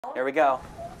Here we go.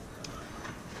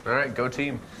 All right, go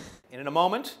team. In a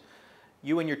moment,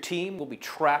 you and your team will be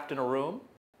trapped in a room,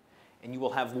 and you will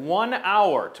have 1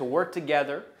 hour to work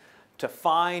together to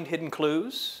find hidden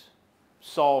clues,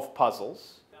 solve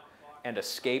puzzles, and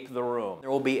escape the room. There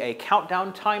will be a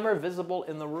countdown timer visible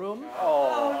in the room.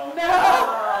 Oh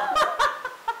no!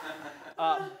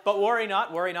 But worry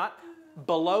not, worry not.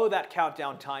 Below that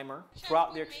countdown timer,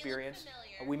 throughout the experience,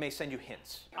 we may send you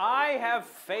hints. I have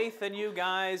faith in you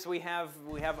guys. We have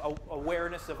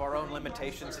awareness of our own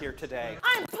limitations here today.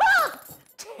 I'm pumped!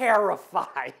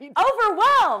 Terrified.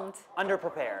 Overwhelmed!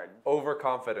 Underprepared.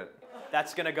 Overconfident.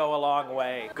 That's gonna go a long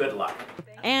way. Good luck.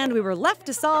 And we were left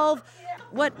to solve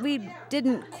what we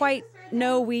didn't quite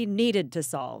know we needed to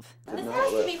solve. This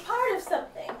has to be part of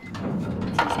something.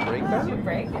 Just break that? You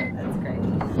break it, that's great.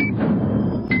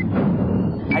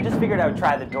 I just figured I would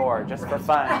try the door just for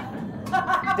fun.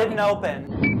 Didn't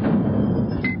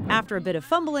open. After a bit of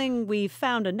fumbling, we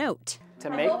found a note. To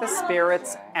make the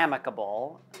spirits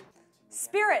amicable.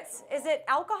 Spirits, is it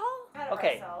alcohol?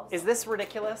 Okay, is this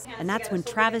ridiculous? And that's when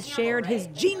Travis shared his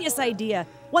genius idea,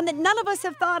 one that none of us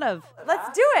have thought of.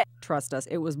 Let's do it! Trust us,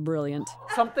 it was brilliant.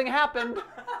 Something happened.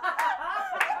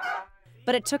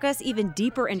 But it took us even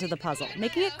deeper into the puzzle,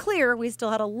 making it clear we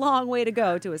still had a long way to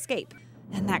go to escape.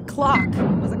 And that clock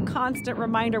was a constant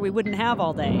reminder we wouldn't have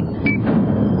all day.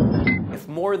 If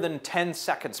more than 10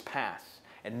 seconds pass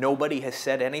and nobody has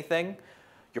said anything,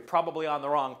 you're probably on the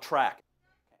wrong track.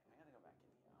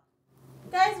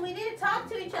 Guys, we need to talk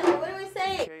to each other. What are we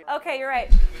saying? Okay, you're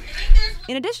right.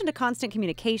 In addition to constant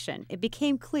communication, it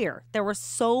became clear there were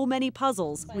so many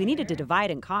puzzles we needed to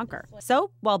divide and conquer.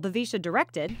 So, while Bhavisha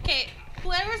directed, Okay,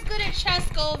 whoever's good at chess,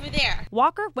 go over there.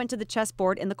 Walker went to the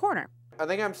chessboard in the corner. I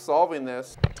think I'm solving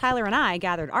this. Tyler and I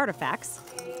gathered artifacts.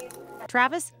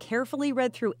 Travis carefully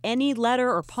read through any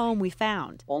letter or poem we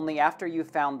found. Only after you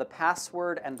found the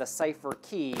password and the cipher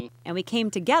key. And we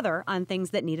came together on things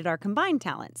that needed our combined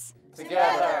talents.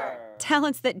 Together.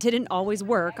 Talents that didn't always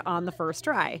work on the first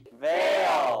try.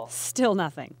 Veil. Still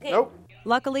nothing. Nope.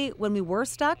 Luckily, when we were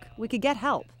stuck, we could get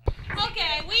help.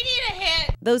 Okay, we need a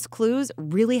hit. Those clues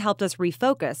really helped us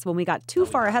refocus when we got too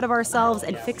far ahead of ourselves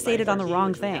and fixated on the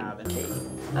wrong thing.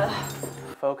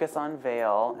 Focus on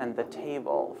veil and the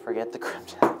table. Forget the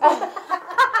crypto.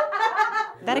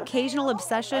 That occasional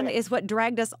obsession is what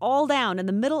dragged us all down in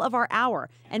the middle of our hour,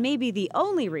 and maybe the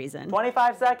only reason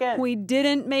 25 seconds. we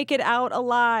didn't make it out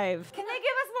alive. Can they give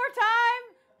us more time?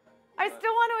 I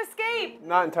still want to escape.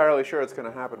 Not entirely sure it's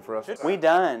going to happen for us. We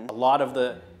done. A lot of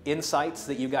the insights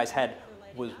that you guys had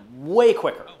was way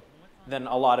quicker than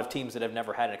a lot of teams that have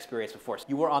never had an experience before. So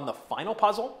you were on the final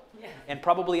puzzle, and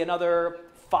probably another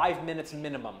 5 minutes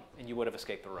minimum, and you would have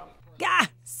escaped the room. Gah,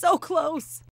 so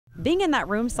close. Being in that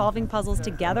room solving puzzles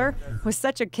together was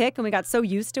such a kick, and we got so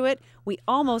used to it, we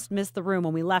almost missed the room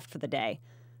when we left for the day.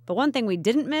 But one thing we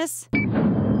didn't miss,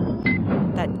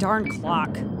 that darn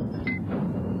clock.